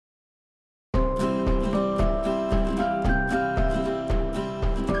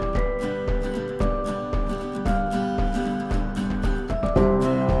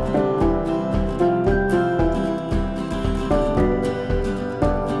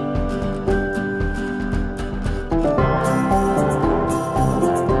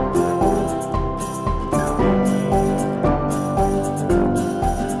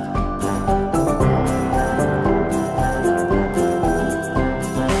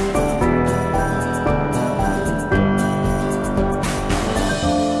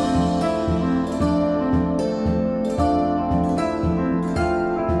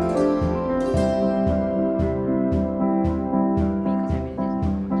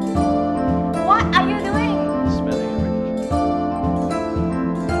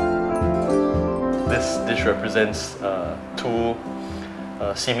which represents two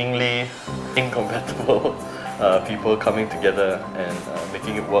seemingly incompatible people coming together and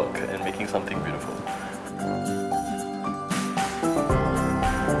making it work and making something beautiful.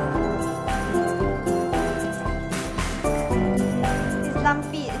 It's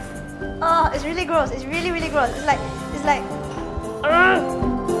lumpy. It's really gross. It's really gross. It's like.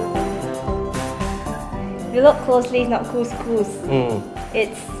 If you look closely, it's not couscous.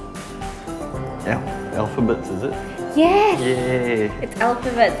 It's Alphabets, is it? yes. Yay! It's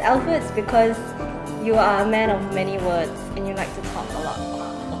alphabets. Alphabets because you are a man of many words and you like to talk a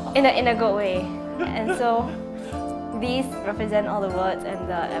lot in a good way. And so these represent all the words and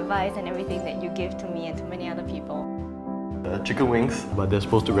the advice and everything that you give to me and to many other people. Chicken wings, but they're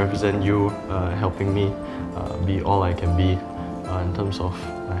supposed to represent you helping me be all I can be in terms of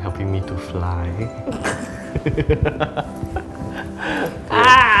helping me to fly.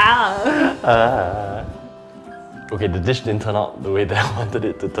 Okay, the dish didn't turn out the way that I wanted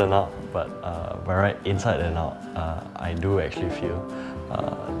it to turn out, but right inside and out, I do actually feel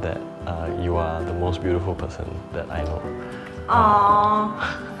that you are the most beautiful person that I know. Aww.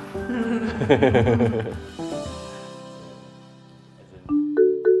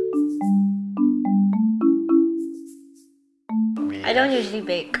 I don't usually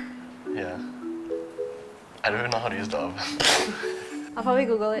bake. Yeah. I don't even know how to use the oven. I'll probably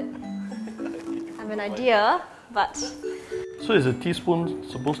Google it. I have an idea, but... So is a teaspoon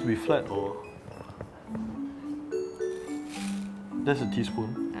supposed to be flat or...? That's a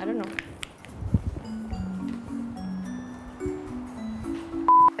teaspoon. I don't know.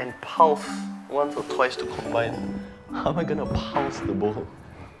 And pulse once or twice to combine. How am I gonna pulse the bowl?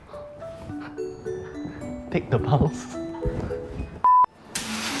 Take the pulse.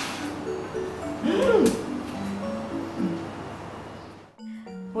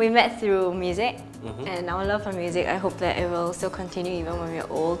 We met through music, and our love for music, I hope that it will still continue even when we're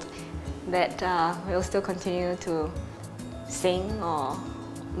old. That we'll still continue to sing or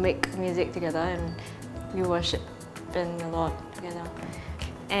make music together, and we worship in the Lord together.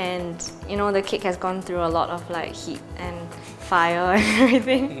 And you know, the cake has gone through a lot of like heat and fire and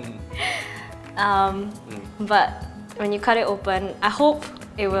everything. But when you cut it open, I hope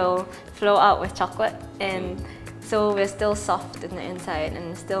it will flow out with chocolate, and so we're still soft in the inside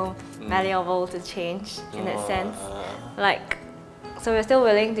and still malleable to change in that sense. Like, so we're still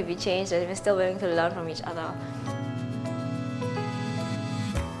willing to be changed and we're still willing to learn from each other.